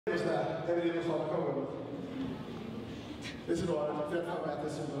Det är så bra, för jag kan äta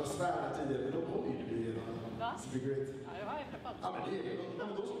som några svärda tidigare, men de kommer ju bli igenom. Va? Så det går inte. Ja, det var jag peppad. Ja, men det är det. Men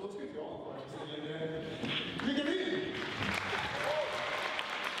då ska inte jag ha det. Lycka till!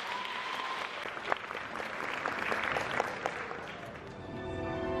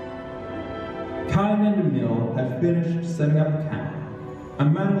 Kine and Emil had finished setting up camp. A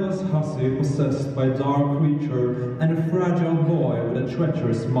manless hussy possessed by a dark creature and a fragile boy with a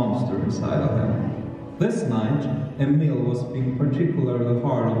treacherous monster inside of him. This night, Emil was being particularly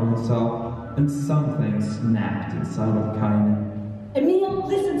hard on himself, and something snapped inside of Kine. Emil,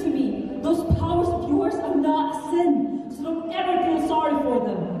 listen to me. Those powers of yours are not a sin, so don't ever feel sorry for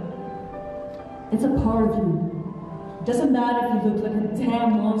them. It's a part of you. It doesn't matter if you look like a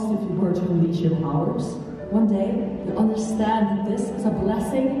damn monster if you were to unleash your powers. One day, you'll understand that this is a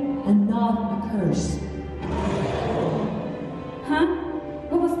blessing and not a curse. Huh?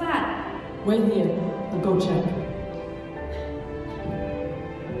 What was that? Wait here. I'll go check.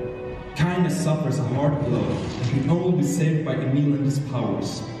 Kine suffers a hard blow and can only be saved by Emil and his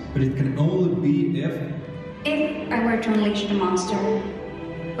powers. But it can only be if I were to unleash the monster.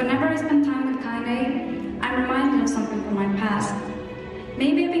 Whenever I spend time with Kine, I'm reminded of something from my past.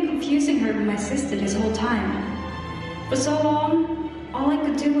 Maybe I've been confusing her with my sister this whole time. For so long, all I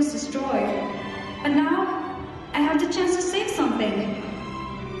could do was destroy. But now, I have the chance to save something.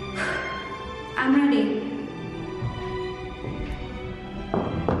 I'm ready.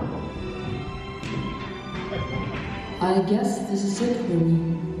 I guess this is it for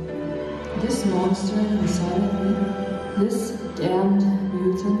me. This monster inside of me, this damned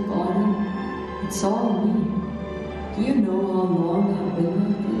mutant body, it's all me. Do you know how long I've been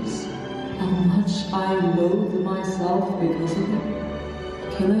like this? How much I loathe myself because of it?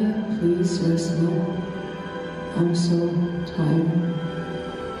 Can I please rest now? I'm so tired.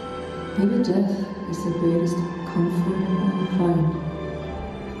 Maybe death is the greatest comfort I'll find.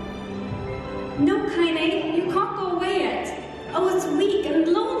 No, Kine, you can't go away yet. I was weak and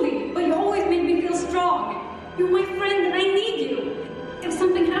lonely, but you always made me feel strong. You're my friend and I need you. If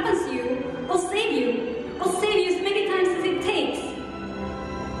something happens to you, I'll save you. I'll save you as many times as it takes.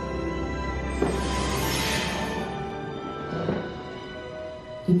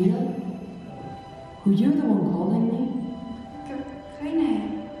 Emil? Were you the one calling me?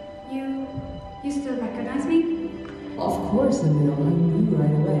 Kine, you still recognize me? Of course, Emil. I knew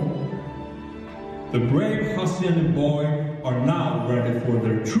right away. the brave hussy and the boy are now ready for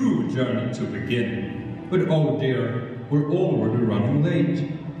their true journey to begin. But oh dear, we're already running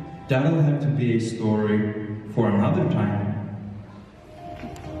late. That'll have to be a story for another time.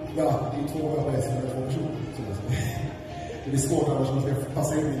 Ja, det är två överläs som är två personer. Det blir svårt annars man ska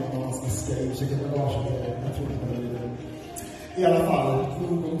passa in i någon man ska skriva, försöka bagaget. I alla fall,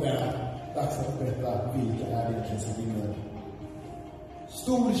 nog om det. Dags att berätta vilka är egentligen som vinner.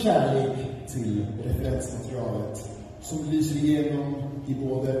 Stor kärlek till referensmaterialet som lyser igenom i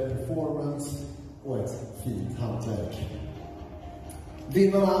både performance och ett fint hantverk.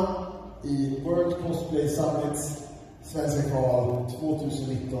 Vinnarna i World Cosplay Summit Svenska kval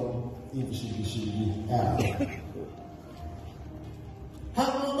 2019 inför 2020 är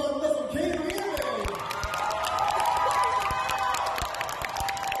Hamu från Team Hamu.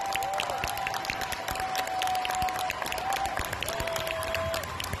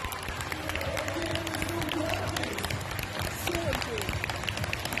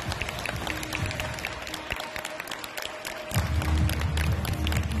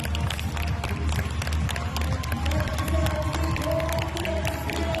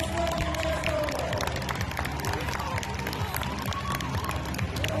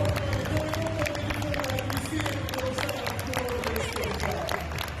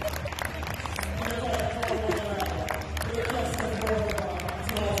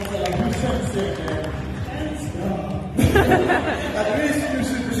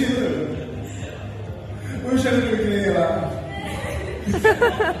 Hur känner du kring hela?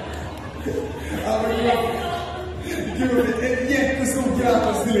 Gud, ett jättestort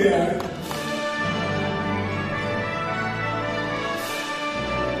grattis till er!